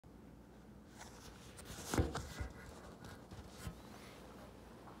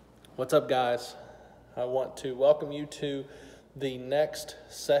What's up, guys? I want to welcome you to the next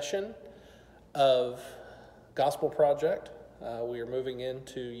session of Gospel Project. We are moving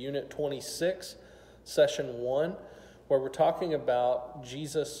into Unit 26, Session 1, where we're talking about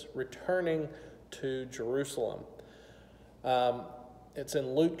Jesus returning to Jerusalem. It's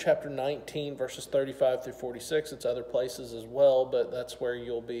in Luke chapter 19, verses 35 through 46. It's other places as well, but that's where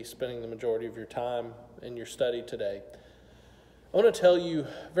you'll be spending the majority of your time in your study today. I want to tell you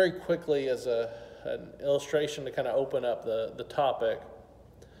very quickly as an illustration to kind of open up the topic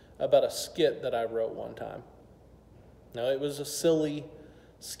about a skit that I wrote one time. Now, it was a silly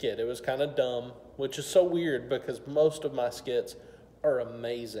skit. It was kind of dumb, which is so weird because most of my skits are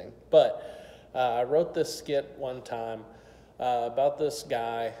amazing. But I wrote this skit one time about this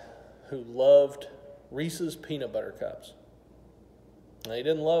guy who loved Reese's peanut butter cups. Now, he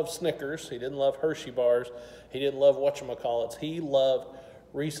didn't love Snickers. He didn't love Hershey bars. He didn't love whatchamacallits. He loved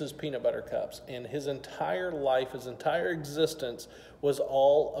Reese's peanut butter cups. And his entire life, his entire existence was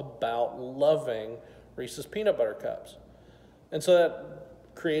all about loving Reese's peanut butter cups. And so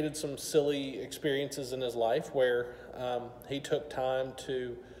that created some silly experiences in his life where he took time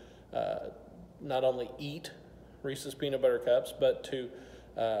to not only eat Reese's peanut butter cups, but to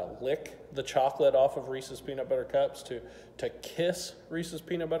lick the chocolate off of Reese's peanut butter cups, to kiss Reese's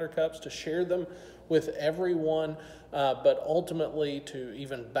peanut butter cups, to share them with everyone, but ultimately to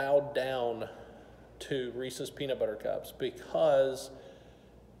even bow down to Reese's peanut butter cups because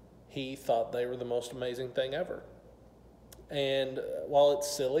he thought they were the most amazing thing ever. And while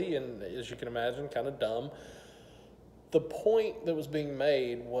it's silly and, as you can imagine, kind of dumb, the point that was being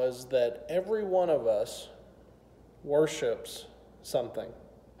made was that every one of us worships something.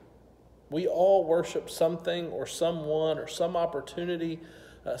 We all worship something or someone or some opportunity,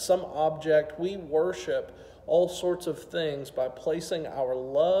 some object. We worship all sorts of things by placing our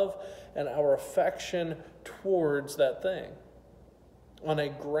love and our affection towards that thing on a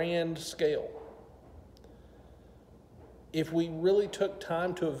grand scale. If we really took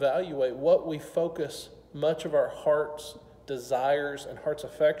time to evaluate what we focus much of our heart's desires and heart's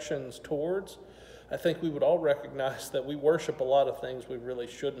affections towards, I think we would all recognize that we worship a lot of things we really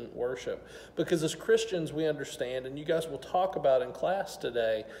shouldn't worship. Because as Christians, we understand, and you guys will talk about in class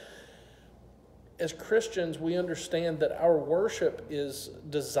today, as Christians, we understand that our worship is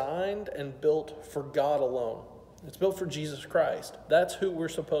designed and built for God alone. It's built for Jesus Christ. That's who we're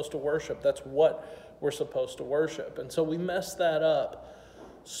supposed to worship. That's what we're supposed to worship. And so we mess that up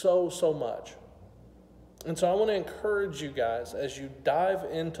so much. And so I want to encourage you guys as you dive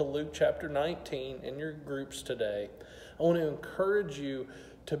into Luke chapter 19 in your groups today. I want to encourage you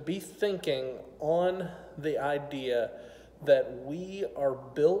to be thinking on the idea that we are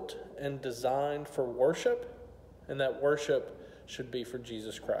built and designed for worship, and that worship should be for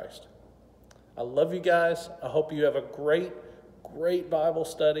Jesus Christ. I love you guys. I hope you have a great Bible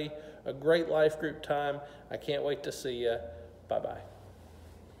study, a great life group time. I can't wait to see you. Bye-bye.